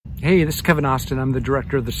Hey, this is Kevin Austin. I'm the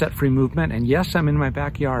director of the Set Free Movement, and yes, I'm in my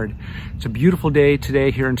backyard. It's a beautiful day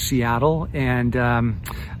today here in Seattle, and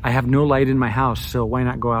I have no light in my house, so why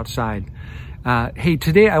not go outside? Hey,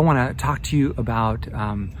 today I want to talk to you about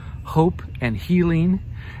hope and healing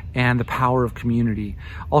and the power of community.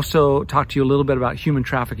 Also talk to you a little bit about human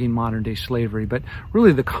trafficking, modern day slavery, but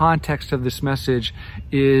really the context of this message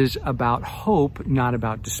is about hope, not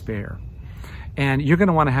about despair. And you're going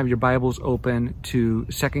to want to have your Bibles open to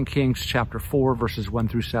 2 Kings chapter 4, verses 1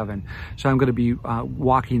 through 7. So I'm going to be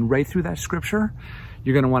walking right through that scripture.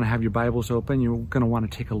 You're going to want to have your Bibles open. You're going to want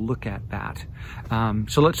to take a look at that.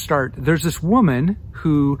 So let's start. There's this woman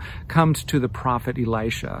who comes to the prophet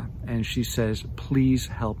Elisha, and she says, "Please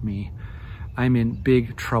help me. I'm in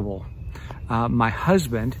big trouble. My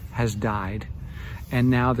husband has died, and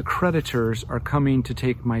now the creditors are coming to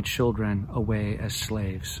take my children away as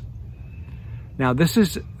slaves." Now, this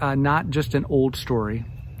is not just an old story.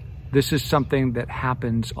 This is something that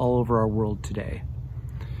happens all over our world today,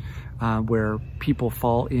 where people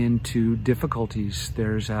fall into difficulties.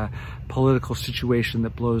 There's a political situation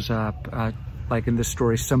that blows up. Like in this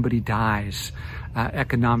story, somebody dies.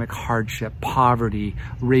 Economic hardship, poverty,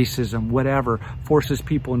 racism, whatever, forces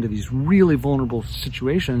people into these really vulnerable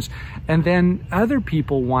situations. And then other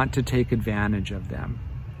people want to take advantage of them.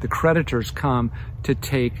 The creditors come to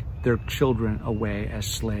take their children away as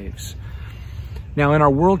slaves. Now, in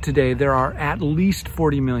our world today, there are at least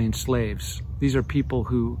 40 million slaves. These are people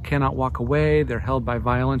who cannot walk away. They're held by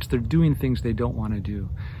violence. They're doing things they don't want to do.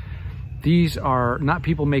 These are not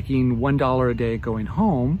people making $1 a day going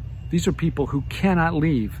home. These are people who cannot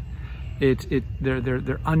leave.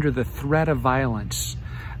 They're under the threat of violence.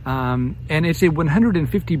 And it's a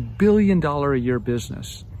 $150 billion a year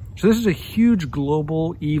business. So this is a huge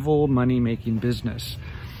global evil money-making business.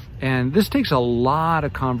 And this takes a lot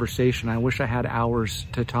of conversation. I wish I had hours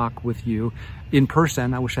to talk with you in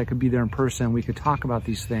person. I wish I could be there in person. We could talk about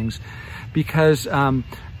these things because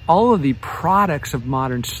all of the products of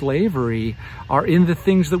modern slavery are in the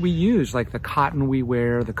things that we use, like the cotton we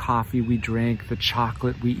wear, the coffee we drink, the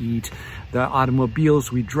chocolate we eat, the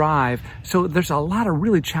automobiles we drive. So there's a lot of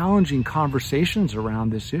really challenging conversations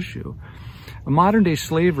around this issue. Modern day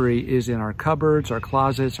slavery is in our cupboards, our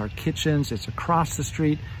closets, our kitchens. It's across the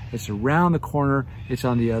street. It's around the corner. It's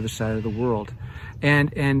on the other side of the world.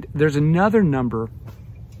 And there's another number,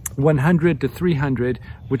 100 to 300,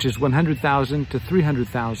 which is 100,000 to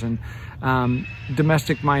 300,000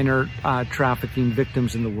 domestic minor trafficking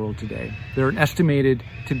victims in the world today. There are estimated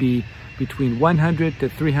to be between 100 to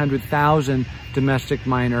 300,000 domestic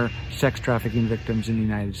minor sex trafficking victims in the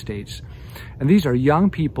United States. And these are young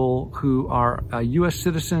people who are U.S.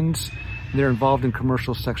 citizens. They're involved in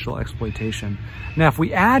commercial sexual exploitation. Now, if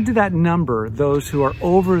we add to that number those who are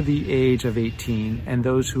over the age of 18 and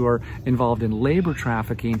those who are involved in labor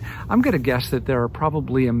trafficking, I'm going to guess that there are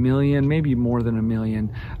probably 1 million, maybe more than 1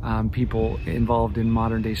 million people involved in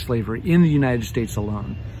modern day slavery in the United States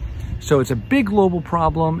alone. So it's a big global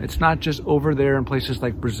problem. It's not just over there in places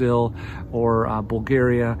like Brazil or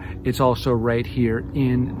Bulgaria. It's also right here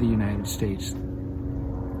in the United States.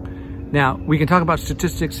 Now, we can talk about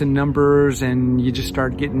statistics and numbers, and you just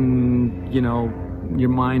start getting, your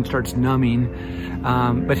mind starts numbing.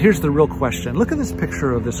 But here's the real question. Look at this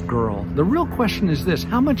picture of this girl. The real question is this: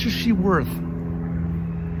 how much is she worth?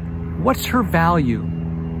 What's her value?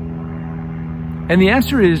 And the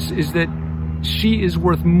answer is that she is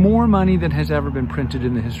worth more money than has ever been printed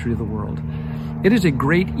in the history of the world. It is a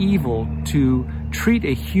great evil to treat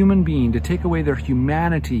a human being, to take away their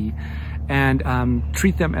humanity and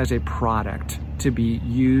treat them as a product to be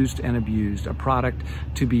used and abused, a product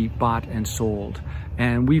to be bought and sold.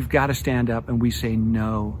 And we've got to stand up and we say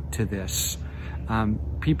no to this.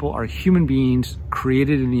 People are human beings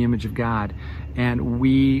created in the image of God, and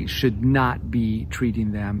we should not be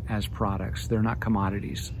treating them as products. They're not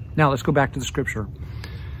commodities. Now let's go back to the scripture.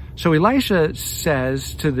 So Elisha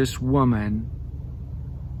says to this woman,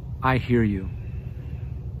 "I hear you.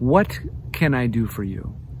 What can I do for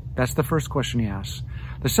you?" That's the first question he asks.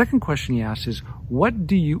 The second question he asks is, what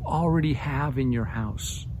do you already have in your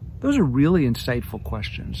house? Those are really insightful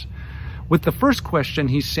questions. With the first question,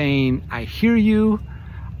 he's saying, I hear you.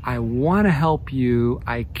 I want to help you.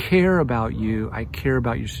 I care about you. I care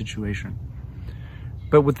about your situation.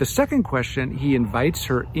 But with the second question, he invites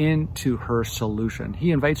her into her solution.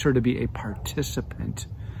 He invites her to be a participant.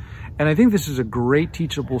 And I think this is a great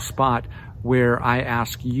teachable spot where I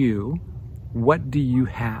ask you, what do you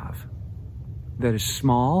have that is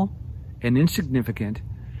small and insignificant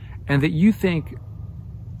and that you think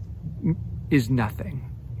is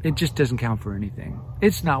nothing? it just doesn't count for anything.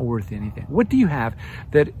 It's not worth anything. What do you have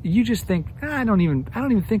that you just think, I don't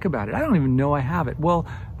even think about it. I don't even know I have it. Well,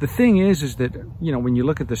 the thing is that, when you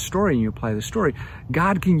look at the story and you apply the story,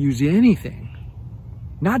 God can use anything,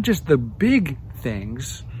 not just the big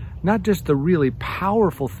things, not just the really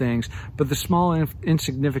powerful things, but the small,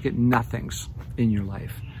 insignificant nothings in your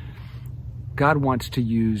life. God wants to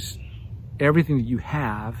use everything that you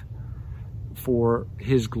have for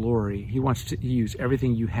his glory. He wants to use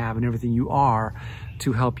everything you have and everything you are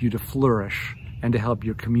to help you to flourish and to help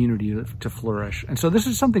your community to flourish. And so this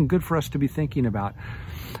is something good for us to be thinking about.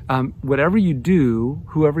 Whatever you do,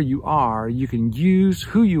 whoever you are, you can use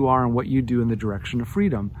who you are and what you do in the direction of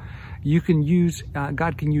freedom. You can use,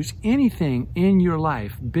 God can use anything in your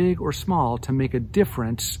life, big or small, to make a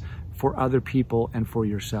difference for other people and for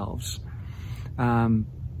yourselves.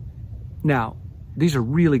 Now, these are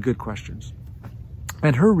really good questions.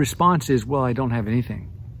 And her response is, well, I don't have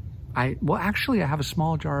anything. Actually, I have a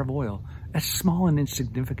small jar of oil. That's small and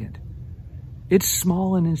insignificant. It's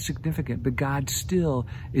small and insignificant, but God still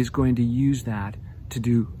is going to use that to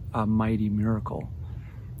do a mighty miracle.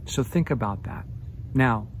 So think about that.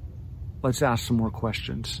 Now, let's ask some more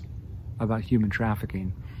questions about human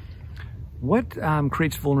trafficking. What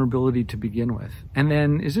creates vulnerability to begin with? And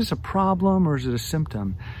then, is this a problem or is it a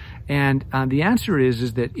symptom? And the answer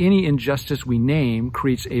is that any injustice we name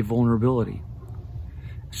creates a vulnerability.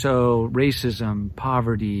 So racism,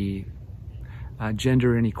 poverty,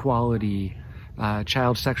 gender inequality,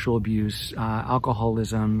 child sexual abuse,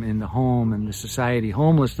 alcoholism in the home and the society,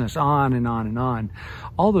 homelessness, on and on and on.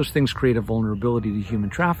 All those things create a vulnerability to human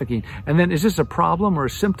trafficking. And then, is this a problem or a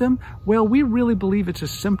symptom? Well, we really believe it's a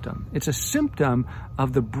symptom. It's a symptom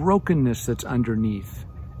of the brokenness that's underneath.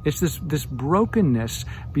 It's this brokenness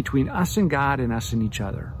between us and God and us and each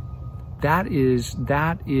other. That is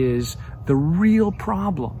the real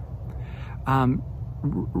problem.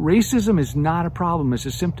 Racism is not a problem, it's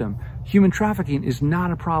a symptom. Human trafficking is not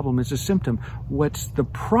a problem, it's a symptom. What's the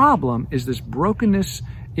problem is this brokenness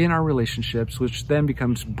in our relationships, which then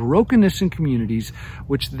becomes brokenness in communities,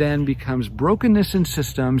 which then becomes brokenness in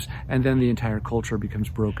systems, and then the entire culture becomes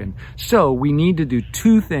broken. So we need to do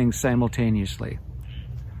two things simultaneously.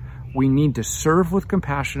 We need to serve with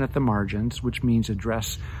compassion at the margins, which means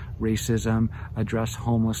address racism, address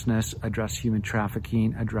homelessness, address human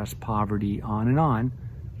trafficking, address poverty, on and on.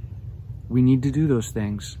 We need to do those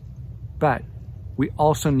things. But we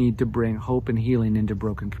also need to bring hope and healing into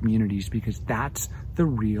broken communities, because that's the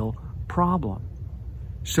real problem.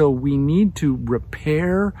 So we need to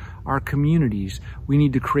repair our communities. We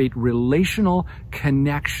need to create relational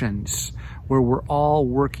connections where we're all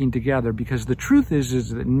working together, because the truth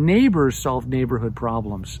is that neighbors solve neighborhood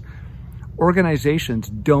problems. Organizations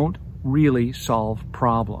don't really solve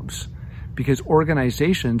problems, because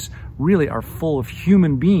organizations really are full of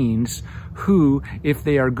human beings who, if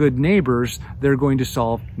they are good neighbors, they're going to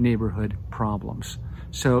solve neighborhood problems.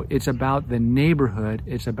 So it's about the neighborhood,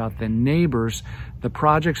 it's about the neighbors. The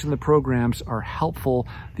projects and the programs are helpful.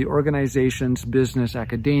 The organizations, business,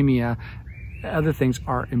 academia, other things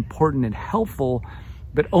are important and helpful,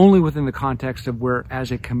 but only within the context of where,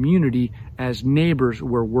 as a community, as neighbors,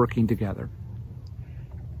 we're working together.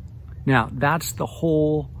 Now, that's the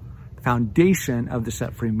whole foundation of the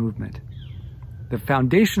Set Free movement. The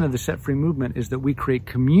foundation of the Set Free movement is that we create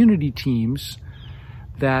community teams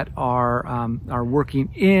that are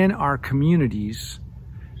working in our communities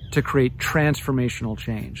to create transformational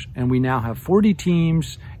change. And we now have 40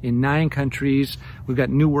 teams in 9 countries. We've got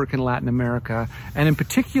new work in Latin America. And in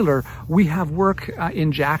particular, we have work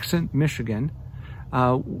in Jackson, Michigan,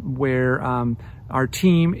 where our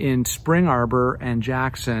team in Spring Arbor and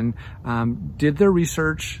Jackson did their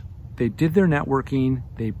research, they did their networking,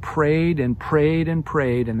 they prayed and prayed and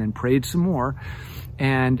prayed and then prayed some more.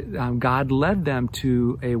 And God led them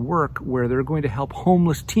to a work where they're going to help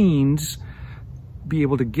homeless teens be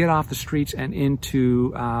able to get off the streets and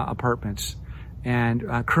into apartments.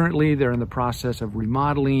 And currently they're in the process of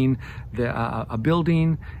remodeling a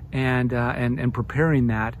building and preparing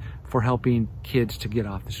that for helping kids to get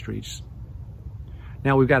off the streets.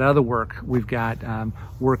 Now we've got other work. We've got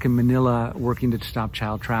work in Manila working to stop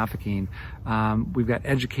child trafficking. We've got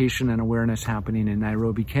education and awareness happening in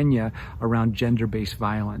Nairobi, Kenya around gender-based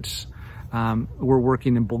violence. We're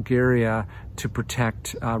working in Bulgaria to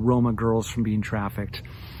protect Roma girls from being trafficked.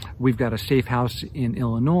 We've got a safe house in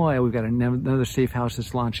Illinois. We've got another safe house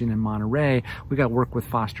that's launching in Monterey. We've got work with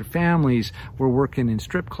foster families. We're working in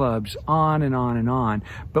strip clubs, on and on and on.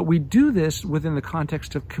 But we do this within the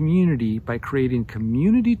context of community by creating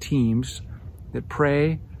community teams that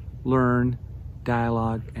pray, learn,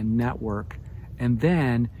 dialogue, and network. and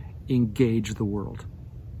then engage the world.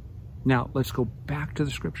 Now, let's go back to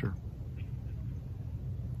the scripture.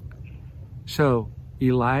 So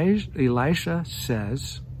Elisha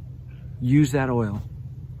says, use that oil.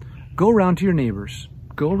 Go around to your neighbors.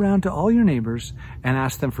 Go around to all your neighbors and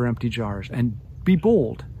ask them for empty jars. And be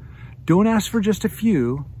bold. Don't ask for just a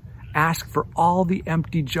few. Ask for all the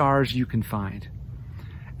empty jars you can find.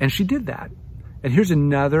 And she did that. And here's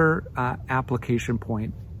another application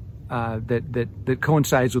point that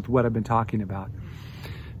coincides with what I've been talking about.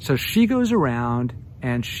 So she goes around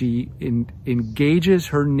and she engages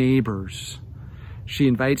her neighbors. She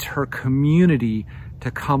invites her community to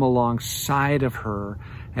come alongside of her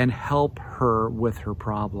and help her with her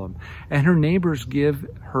problem. And her neighbors give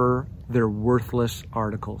her their worthless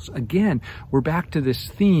articles. Again, we're back to this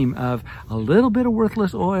theme of a little bit of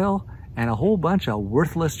worthless oil and a whole bunch of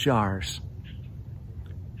worthless jars.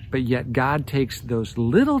 But yet God takes those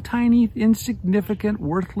little tiny, insignificant,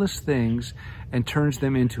 worthless things and turns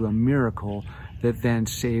them into a miracle that then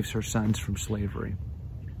saves her sons from slavery.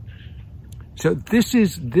 So this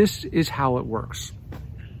is how it works.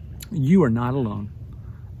 You are not alone.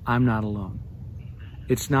 I'm not alone.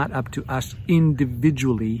 It's not up to us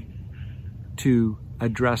individually to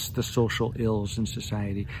address the social ills in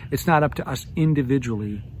society. It's not up to us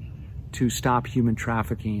individually to stop human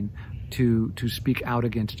trafficking, to speak out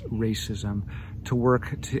against racism, to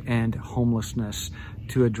work to end homelessness,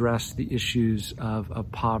 to address the issues of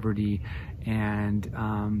poverty and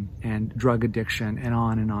drug addiction, and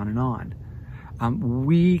on and on and on.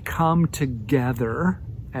 We come together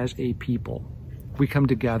as a people. We come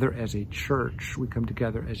together as a church. We come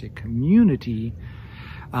together as a community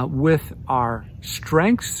with our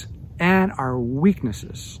strengths and our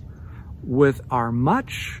weaknesses, with our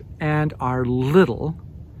much and our little,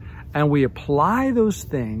 and we apply those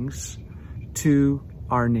things to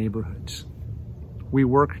our neighborhoods. We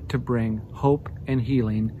work to bring hope and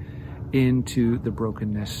healing into the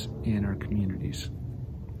brokenness in our communities.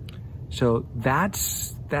 So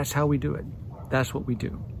that's how we do it. That's what we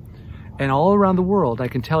do. And all around the world, I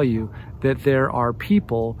can tell you that there are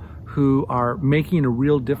people who are making a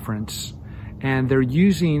real difference, and they're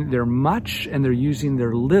using their much and they're using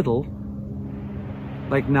their little,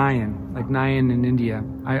 like Nayan in India.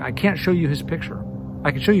 I can't show you his picture.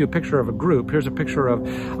 I can show you a picture of a group. Here's a picture of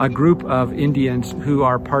a group of Indians who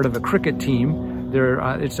are part of a cricket team.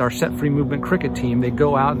 It's our Set Free Movement cricket team. They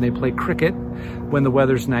go out and they play cricket when the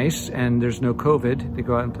weather's nice and there's no COVID. They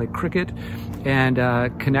go out and play cricket and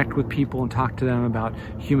connect with people and talk to them about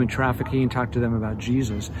human trafficking, talk to them about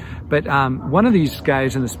Jesus. But one of these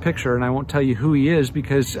guys in this picture, and I won't tell you who he is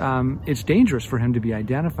because it's dangerous for him to be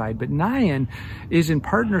identified, but Nayan is in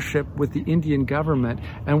partnership with the Indian government.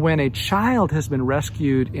 And when a child has been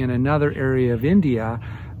rescued in another area of India,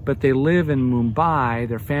 but they live in Mumbai,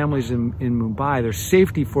 their family's in Mumbai, there's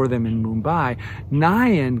safety for them in Mumbai,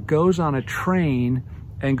 Nayan goes on a train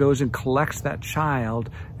and goes and collects that child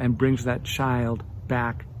and brings that child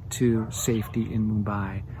back to safety in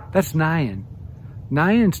Mumbai. That's Nayan.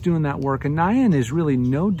 Nayan's doing that work, and Nayan is really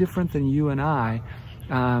no different than you and I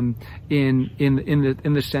in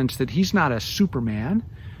the sense that he's not a Superman.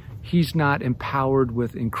 He's not empowered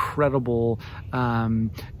with incredible,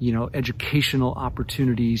 educational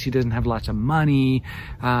opportunities. He doesn't have lots of money.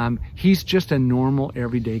 He's just a normal,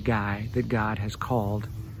 everyday guy that God has called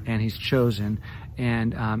and he's chosen,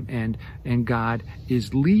 and God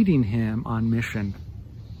is leading him on mission.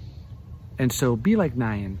 And so be like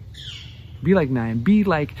Nayan. Be like Nayan. Be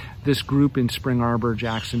like this group in Spring Arbor,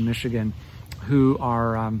 Jackson, Michigan, who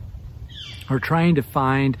are trying to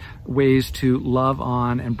find ways to love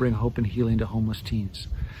on and bring hope and healing to homeless teens.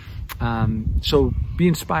 So be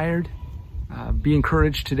inspired, be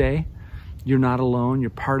encouraged today. You're not alone. You're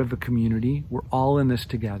part of a community. We're all in this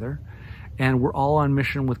together, and we're all on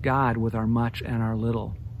mission with God with our much and our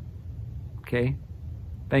little. Okay?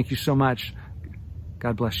 Thank you so much.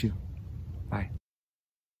 God bless you. Bye.